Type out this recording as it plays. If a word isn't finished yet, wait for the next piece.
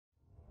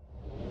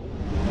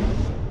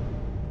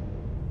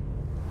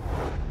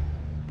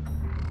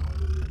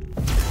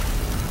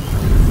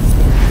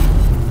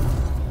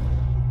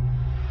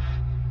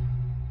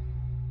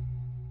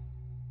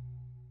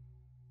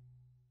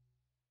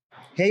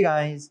Hey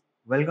guys,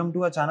 welcome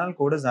to our channel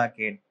Coders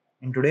Arcade.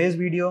 In today's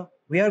video,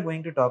 we are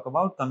going to talk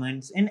about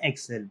comments in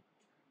Excel.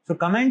 So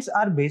comments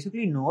are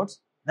basically notes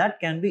that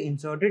can be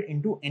inserted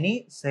into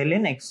any cell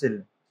in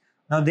Excel.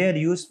 Now they are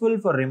useful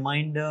for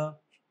reminder,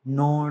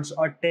 notes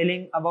or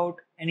telling about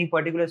any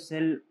particular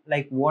cell,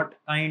 like what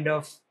kind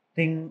of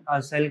thing a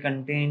cell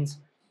contains,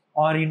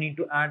 or you need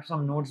to add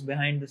some notes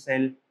behind the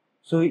cell.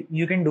 So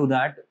you can do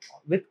that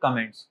with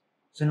comments.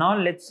 So now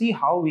let's see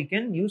how we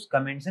can use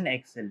comments in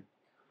Excel.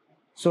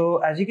 So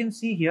as you can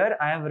see here,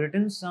 I have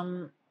written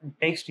some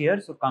text here,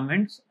 so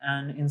comments,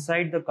 and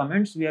inside the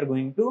comments, we are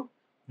going to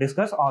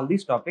discuss all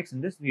these topics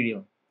in this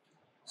video.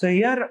 So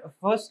here,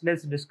 first,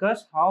 let's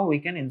discuss how we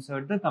can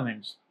insert the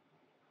comments.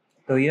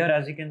 So here,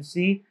 as you can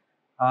see,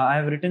 I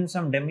have written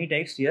some dummy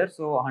text here.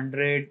 So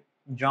 100,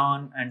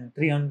 John, and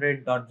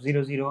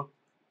 300.00.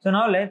 So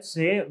now let's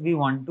say we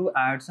want to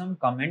add some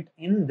comment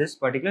in this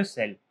particular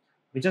cell,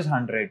 which is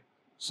 100.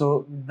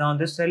 So now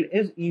this cell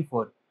is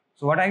E4.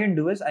 So what I can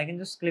do is I can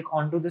just click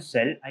onto this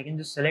cell. I can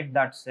just select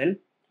that cell.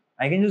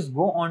 I can just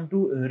go on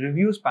to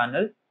reviews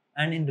panel,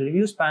 and in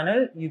reviews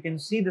panel, you can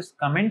see this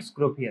comments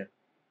group here.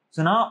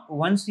 So now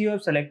once you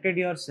have selected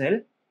your cell,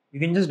 you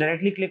can just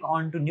directly click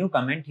on to new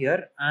comment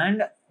here,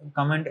 and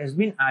comment has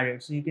been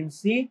added. So you can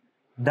see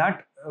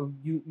that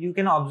you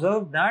can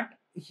observe that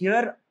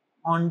here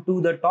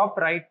onto the top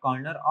right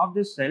corner of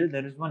this cell,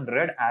 there is one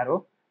red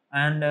arrow,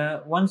 and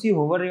once you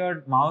hover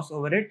your mouse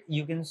over it,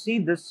 you can see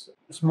this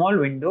small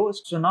window.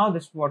 So now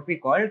this is what we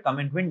call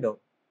comment window.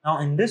 Now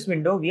in this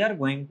window, we are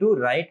going to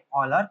write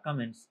all our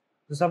comments.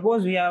 So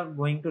suppose we are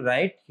going to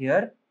write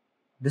here,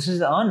 this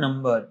is a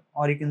number,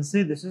 or you can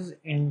say this is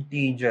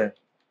integer.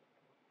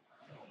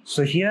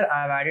 So here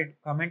I have added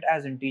comment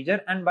as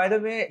integer, and by the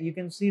way, you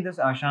can see this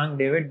Ashank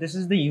David. This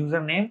is the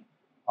username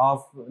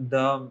of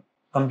the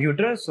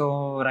computer.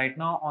 So right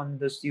now on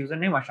this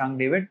username Ashank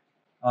David,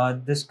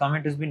 this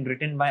comment has been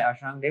written by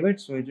Ashank David.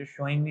 So it's just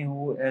showing me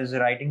who is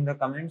writing the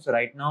comment. So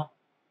right now,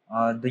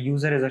 the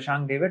user is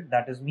Ashank David.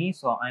 That is me.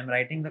 So I'm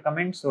writing the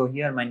comment. So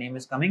here my name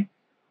is coming.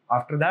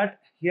 After that,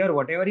 here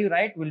whatever you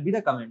write will be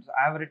the comment. So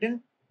I have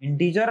written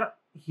integer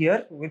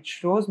here, which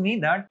shows me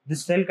that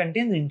this cell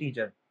contains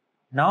integer.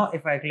 Now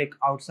if I click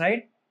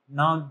outside,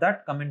 now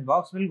that comment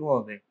box will go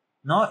away.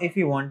 Now if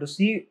you want to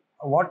see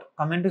what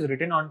comment is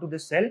written onto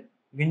this cell,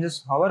 you can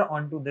just hover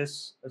onto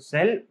this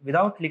cell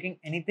without clicking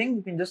anything.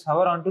 You can just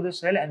hover onto the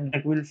cell and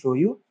it will show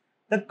you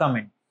the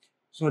comment.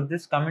 So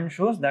this comment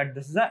shows that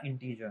this is an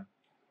integer.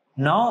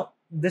 Now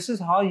this is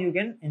how you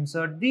can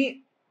insert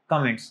the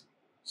comments.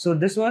 So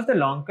this was the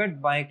long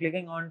cut by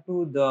clicking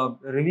onto the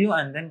review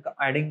and then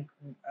adding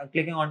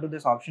clicking onto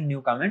this option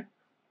new comment.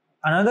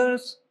 Another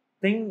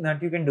thing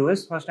that you can do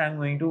is, first I'm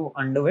going to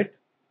undo it.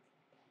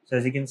 So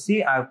as you can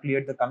see, I've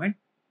cleared the comment.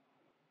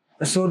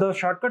 So the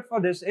shortcut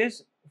for this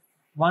is,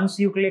 once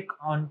you click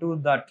onto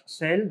that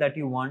cell that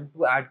you want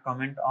to add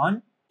comment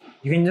on,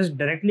 you can just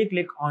directly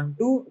click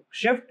onto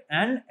shift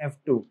and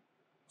F2.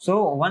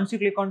 So once you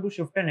click onto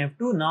shift and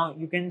F2, now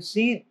you can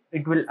see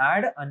it will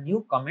add a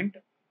new comment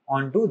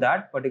onto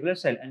that particular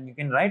cell, and you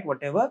can write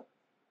whatever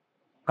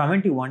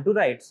comment you want to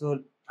write.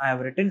 So I have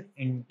written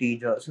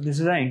integer. So this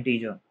is an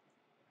integer.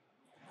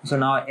 So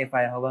now if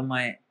I hover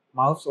my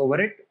mouse over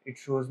it, it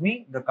shows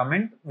me the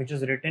comment which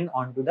is written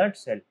onto that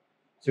cell.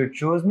 So it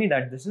shows me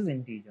that this is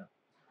integer.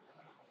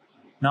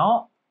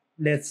 Now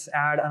let's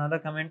add another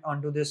comment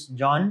onto this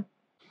John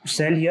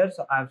cell here.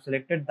 So I've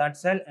selected that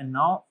cell, and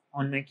now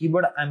on my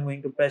keyboard, I'm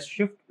going to press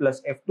shift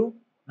plus F2.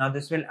 Now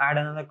this will add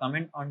another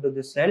comment onto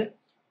this cell.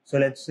 So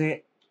let's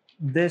say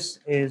this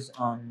is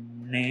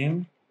on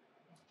name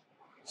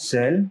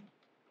cell.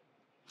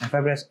 If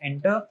I press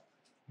enter,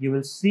 you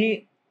will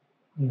see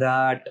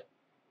that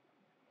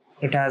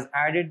it has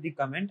added the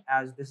comment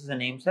as this is a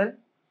name cell.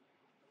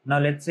 Now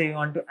let's say you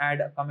want to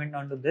add a comment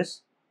onto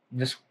this,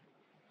 just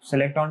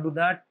select onto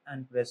that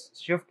and press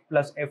shift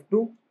plus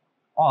F2,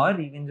 or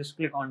you can just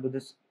click onto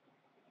this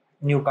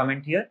new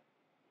comment here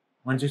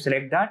once you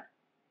select that,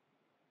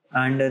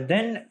 and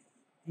then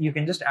you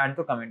can just add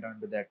the comment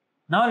onto that.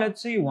 Now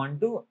let's say you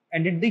want to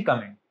edit the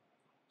comment.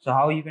 So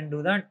how you can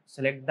do that?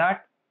 Select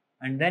that,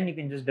 and then you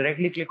can just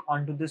directly click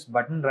onto this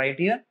button right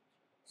here,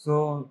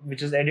 so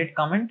which is edit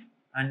comment.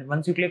 And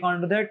once you click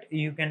onto that,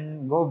 you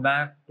can go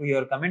back to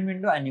your comment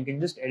window and you can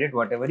just edit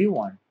whatever you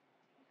want.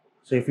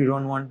 So if you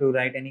don't want to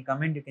write any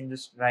comment, you can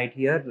just write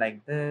here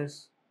like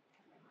this,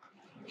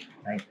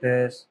 like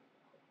this.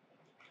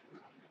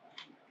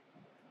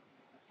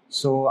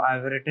 So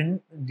I've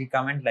written the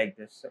comment like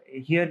this. So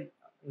here,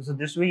 so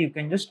this way you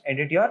can just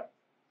edit your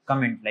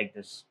comment like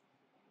this.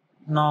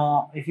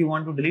 Now, if you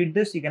want to delete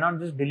this, you cannot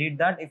just delete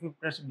that. If you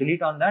press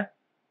delete on that,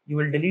 you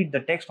will delete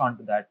the text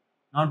onto that.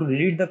 Now to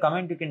delete the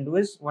comment, you can do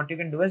is, what you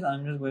can do is,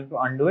 I'm just going to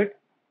undo it.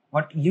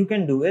 What you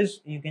can do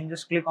is, you can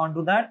just click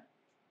onto that.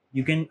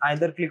 You can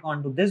either click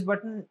onto this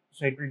button,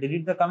 so it will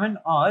delete the comment,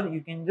 or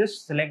you can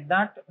just select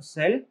that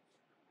cell.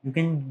 You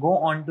can go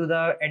onto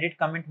the edit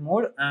comment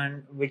mode,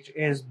 and which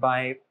is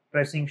by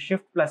pressing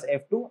shift plus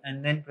F2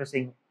 and then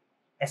pressing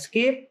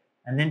escape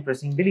and then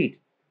pressing delete.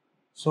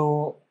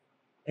 So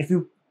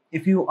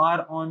if you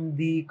are on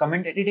the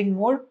comment editing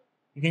mode,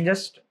 you can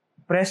just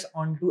press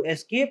onto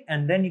escape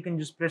and then you can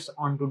just press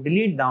onto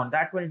delete down.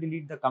 That will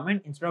delete the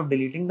comment instead of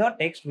deleting the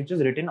text which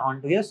is written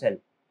onto your cell.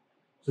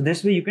 So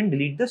this way you can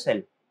delete the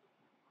cell.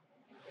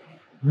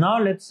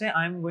 Now let's say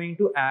I'm going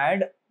to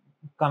add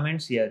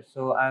comments here.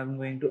 So I'm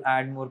going to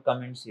add more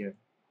comments here.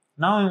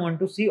 Now I want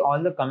to see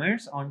all the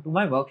comments onto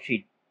my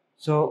worksheet.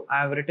 So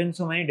I've written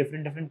so many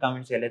different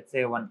comments here. Let's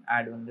say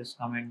add this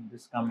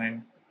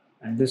comment,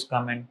 and this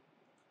comment.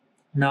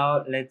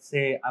 Now let's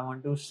say I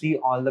want to see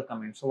all the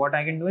comments. So what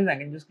I can do is I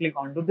can just click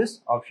onto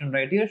this option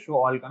right here, show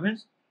all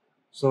comments.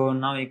 So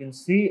now you can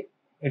see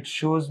it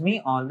shows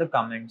me all the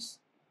comments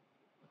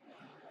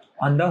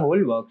on the whole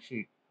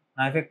worksheet.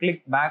 Now if I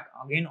click back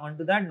again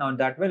onto that, now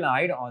that will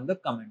hide all the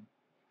comments.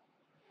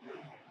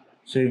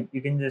 So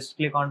you can just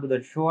click onto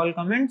the show all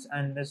comments,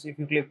 and this, if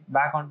you click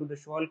back onto the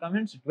show all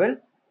comments, it will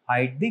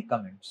hide the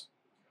comments.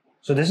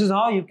 So this is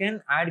how you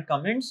can add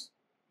comments,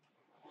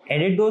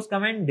 edit those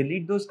comments,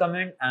 delete those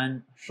comments,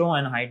 and show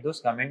and hide those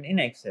comments in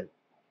Excel.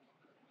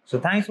 So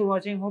thanks for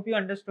watching. Hope you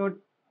understood,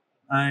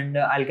 and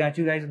I'll catch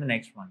you guys in the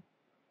next one.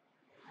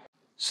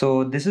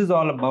 So this is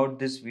all about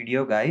this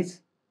video,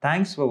 guys.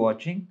 Thanks for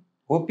watching.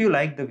 Hope you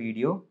liked the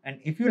video, and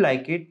if you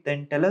like it,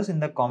 then tell us in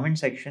the comment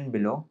section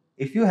below.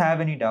 If you have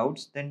any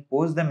doubts, then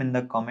post them in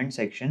the comment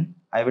section.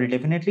 I will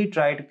definitely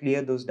try to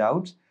clear those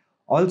doubts.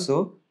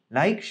 Also,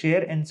 like,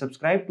 share and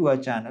subscribe to our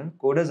channel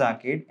Coders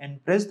Arcade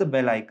and press the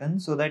bell icon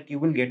so that you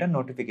will get a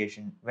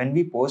notification when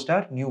we post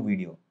our new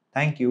video.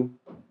 Thank you.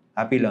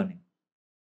 Happy learning.